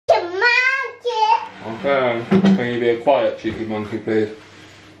Can you be a quiet cheeky monkey, please?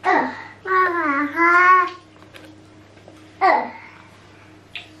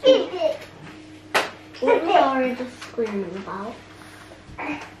 What are you just screaming about?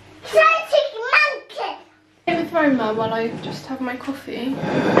 Cheeky monkey! Stay with Roma while I just have my coffee.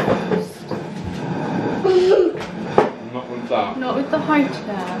 Not with that. Not with the high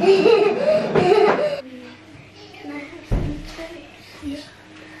chair. Can I have some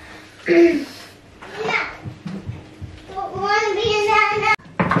toast? Yeah. Don't want to be in there.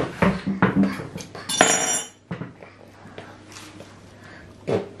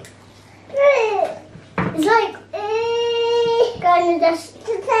 It's like going to just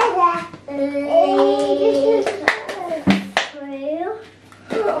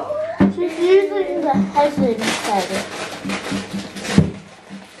She's using the head instead.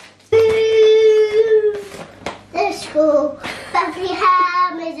 The school.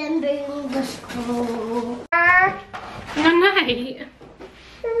 Bethlehem is in the school. Night.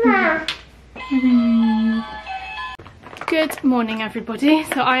 Good morning, everybody.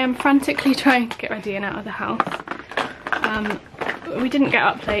 So I am frantically trying to get ready and out of the house. We didn't get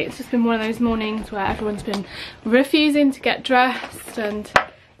up late. It's just been one of those mornings where everyone's been refusing to get dressed and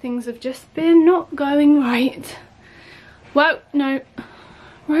things have just been not going right. Whoa, no.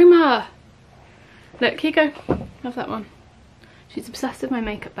 Roma. Look, here you go. Love that one. She's obsessed with my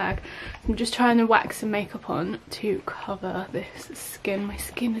makeup bag. I'm just trying to wax some makeup on to cover this skin. My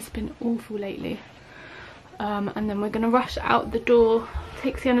skin has been awful lately. And then we're gonna rush out the door,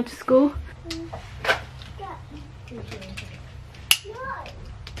 take Sienna to school.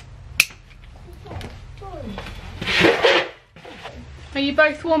 Are you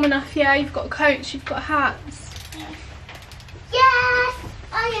both warm enough? Yeah, you've got coats, you've got hats. Yes,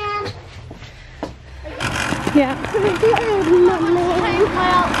 I am. Yeah. My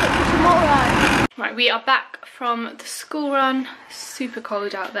outfit for tomorrow. Right, we are back from the school run. Super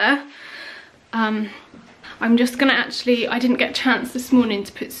cold out there. I'm just gonna I didn't get a chance this morning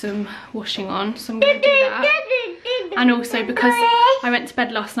to put some washing on, so I'm gonna do that. And also because I went to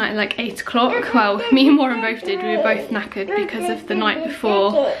bed last night at like 8 o'clock, well, me and Warren both did, we were both knackered because of the night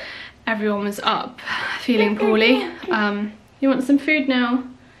before everyone was up feeling poorly. You want some food now?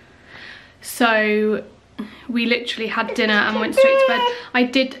 So we literally had dinner and went straight to bed. I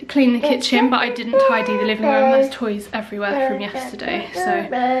did clean the kitchen, but I didn't tidy the living room. There's toys everywhere from yesterday, so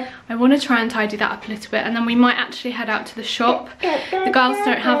I want to try and tidy that up a little bit, and then we might actually head out to the shop. The girls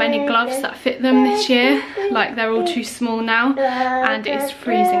don't have any gloves that fit them this year, like they're all too small now, and it's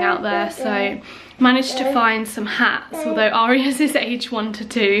freezing out there, so managed to find some hats, although Aria's is age 1 to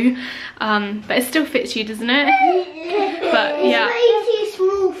 2, but it still fits you, doesn't it? But yeah.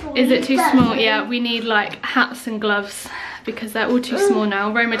 Is it too small? Yeah, we need like hats and gloves because they're all too small now.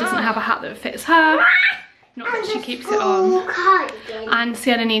 Roma doesn't have a hat that fits her, not that she keeps it on. And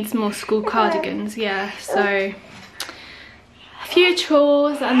Sienna needs more school cardigans, yeah, so a few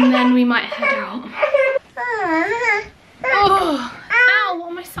chores and then we might head out. Oh, ow, what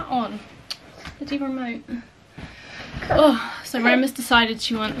am I sat on? The remote. Oh, so Roma's decided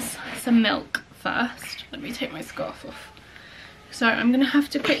she wants some milk first. Let me take my scarf off. So I'm gonna have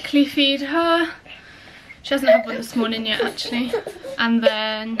to quickly feed her. She hasn't had one this morning yet, actually. And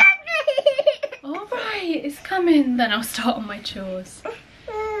then, all right, it's coming. Then I'll start on my chores.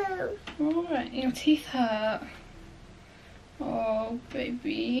 All right, your teeth hurt. Oh,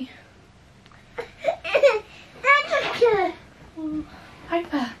 baby. Oh,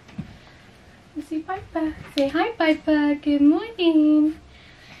 Piper. See Piper. Say hi, Piper. Good morning.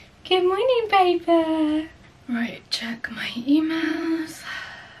 Good morning, Piper. Right, check my emails.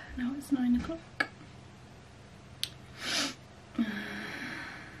 Now it's 9 o'clock. Did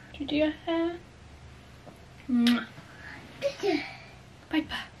you do your hair?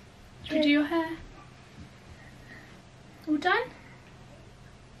 Piper, did you do your hair? All done?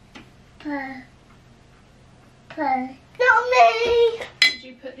 Not me! Did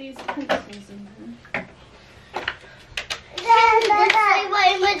you put these pencils in there?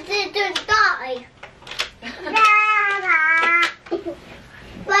 Why didn't die?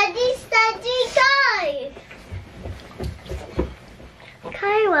 Why did Daddy die?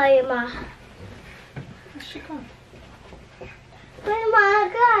 Where am I? Where's she gone? Where am I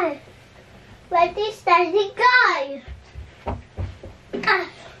go? Where did Daddy go? Where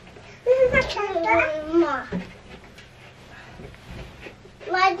did Daddy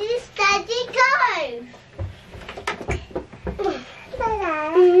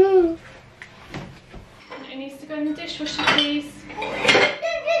go? It needs to go in the dishwasher, please.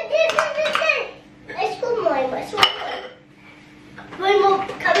 Let's go, Mom. Let's go. One more.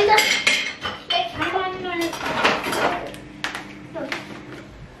 Coming up. Come on.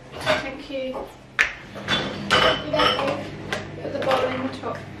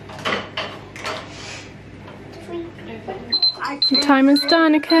 timer's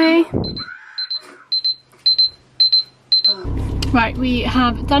done, okay? Right, we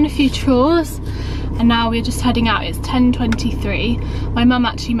have done a few chores and now we're just heading out. It's 10:23. My mum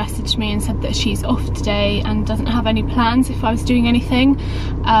actually messaged me and said that she's off today and doesn't have any plans if I was doing anything.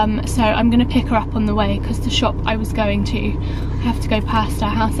 So I'm gonna pick her up on the way because the shop I was going to, I have to go past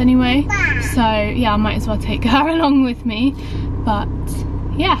our house anyway. So yeah, I might as well take her along with me. But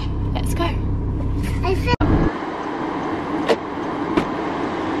yeah, let's go.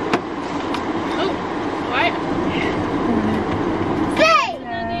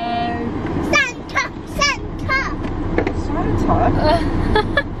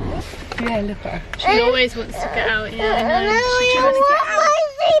 Yeah, look at her. She always wants to get out, yeah, I know. She's trying to get out.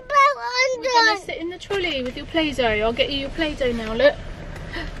 We're gonna sit in the trolley with your Play-Doh. I'll get you your Play-Doh now, look.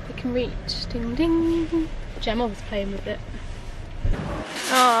 You can reach. Ding ding. Gemma was playing with it.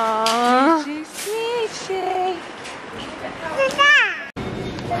 Aww.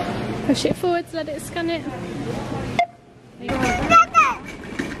 Push it forwards, let it scan it.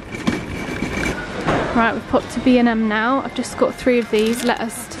 Right, we've popped to B&M now. I've just got 3 of these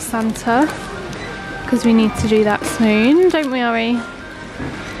letters to Santa because we need to do that soon, don't we, Ari?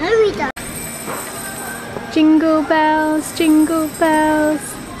 No, we don't. Jingle bells, jingle bells.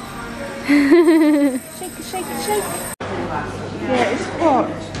 Shake it, shake it, shake it. Yeah, it's hot.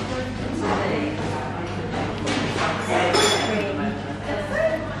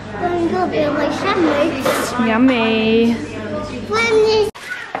 I'm going to be on my sandwich. Yummy. When is...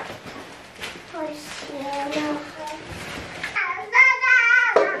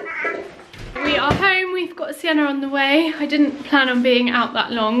 We are home, we've got Sienna on the way. I didn't plan on being out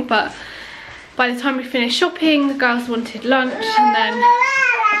that long, but by the time we finished shopping, the girls wanted lunch, and then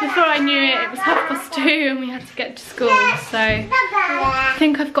before I knew it, it was 2:30 and we had to get to school. So I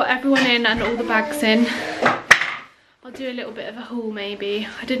think I've got everyone in and all the bags in. I'll do a little bit of a haul maybe.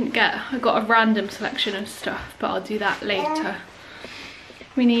 I got a random selection of stuff, but I'll do that later.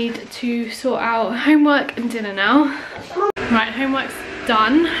 We need to sort out homework and dinner now. Right, homework's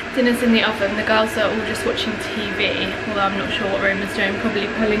done. Dinner's in the oven. The girls are all just watching TV, although I'm not sure what Roma's doing, probably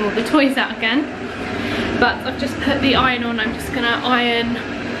pulling all the toys out again. But I've just put the iron on. I'm just gonna iron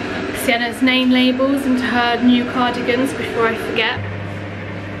Sienna's name labels into her new cardigans before I forget.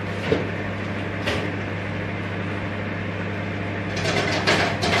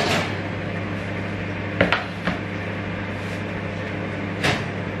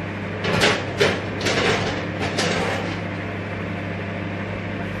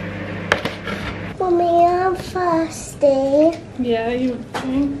 Mummy, I'm thirsty. Yeah, you want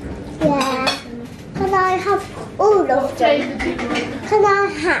to? Yeah. Can I have all of them? Can I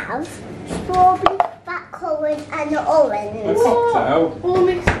have strawberry, blackcurrant and orange? Cocktail. All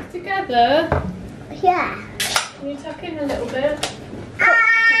mixed together. Yeah. Can you tuck in a little bit? Can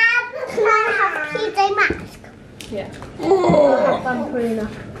I have PJ Masks? Yeah.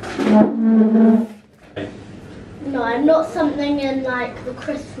 No, I'm not something in like the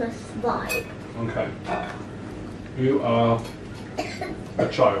Christmas vibe. Okay. You are a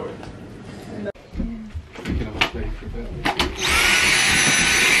child. You can have a plate for a bit.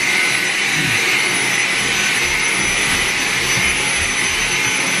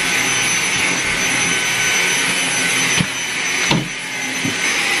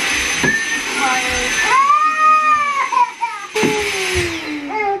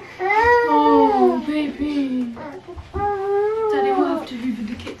 Oh, baby. Daddy will have to hoover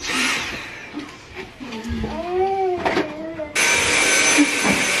the kitchen.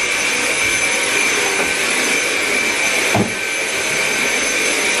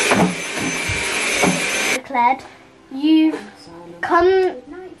 Declared, you've come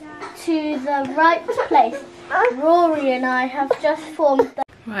to the right place. Rory and I have just formed the...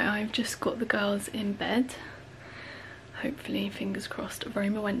 Right, I've just got the girls in bed. Hopefully, fingers crossed.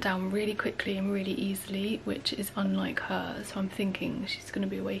 Roma went down really quickly and really easily, which is unlike her. So I'm thinking she's going to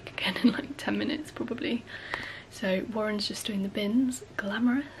be awake again in like 10 minutes probably. So Warren's just doing the bins,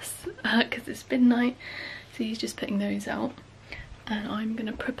 glamorous, because it's bin night. So he's just putting those out. And I'm going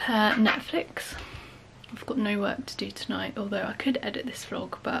to prepare Netflix. I've got no work to do tonight, although I could edit this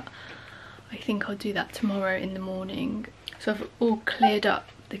vlog, but I think I'll do that tomorrow in the morning. So I've all cleared up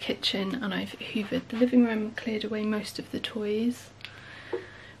the kitchen and I've hoovered the living room, cleared away most of the toys.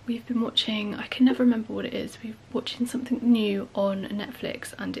 We've been watching, I can never remember what it is, we're watching something new on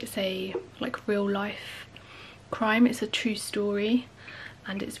Netflix, and it's a like real life crime. It's a true story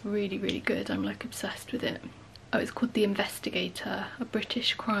and it's really, really good. I'm like obsessed with it. Oh, it's called The Investigator, a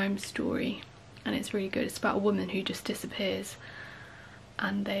British crime story, and it's really good. It's about a woman who just disappears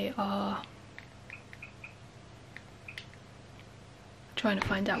and they are trying to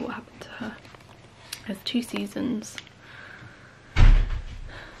find out what happened to her. There's 2 seasons.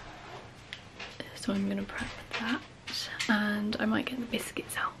 So I'm gonna prep that, and I might get the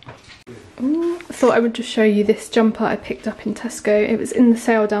biscuits out. Ooh, I thought I would just show you this jumper I picked up in Tesco. It was in the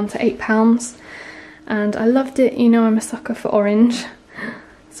sale down to £8 and I loved it. You know I'm a sucker for orange.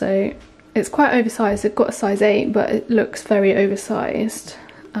 So it's quite oversized. I've got a size 8 but it looks very oversized.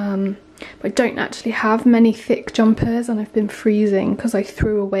 But I don't actually have many thick jumpers and I've been freezing because I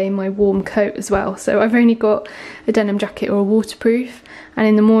threw away my warm coat as well. So I've only got a denim jacket or a waterproof, and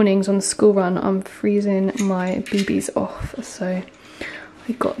in the mornings on the school run I'm freezing my BBs off. So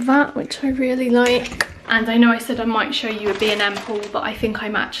I got that, which I really like. And I know I said I might show you a B&M haul, but I think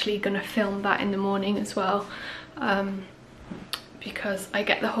I'm actually going to film that in the morning as well. Because I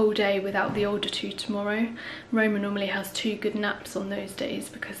get the whole day without the older 2 tomorrow. Roma normally has 2 good naps on those days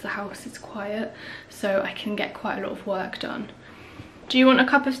because the house is quiet, so I can get quite a lot of work done. Do you want a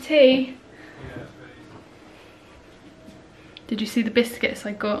cup of tea? Yeah, please. Did you see the biscuits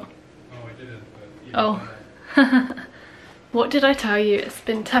I got? Oh, I didn't, but Oh. What did I tell you? It's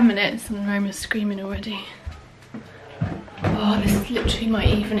been 10 minutes and Roma's screaming already. Oh, this is literally my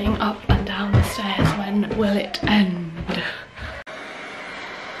evening, up and down the stairs. When will it end?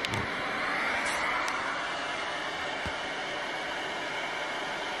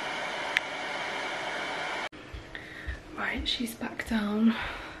 Right, she's back down.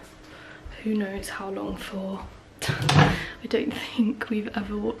 Who knows how long for. I don't think we've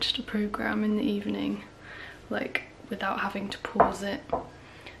ever watched a programme in the evening like without having to pause it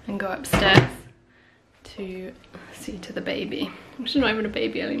and go upstairs to see to the baby. She's not even a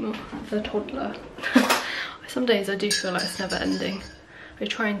baby anymore, it's a toddler. Some days I do feel like it's never ending. I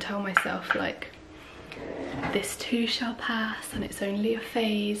try and tell myself like, this too shall pass and it's only a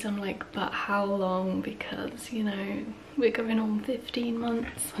phase. I'm like, but how long? Because, you know, we're going on 15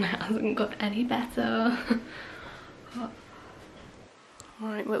 months and it hasn't got any better.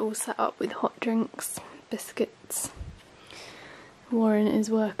 Alright, we're all set up with hot drinks, biscuits. Warren is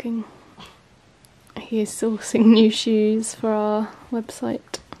working. He is sourcing new shoes for our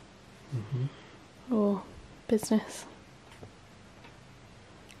website or business.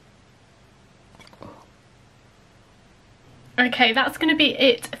 Okay, that's going to be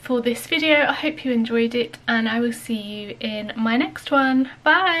it for this video. I hope you enjoyed it and I will see you in my next one.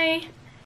 Bye!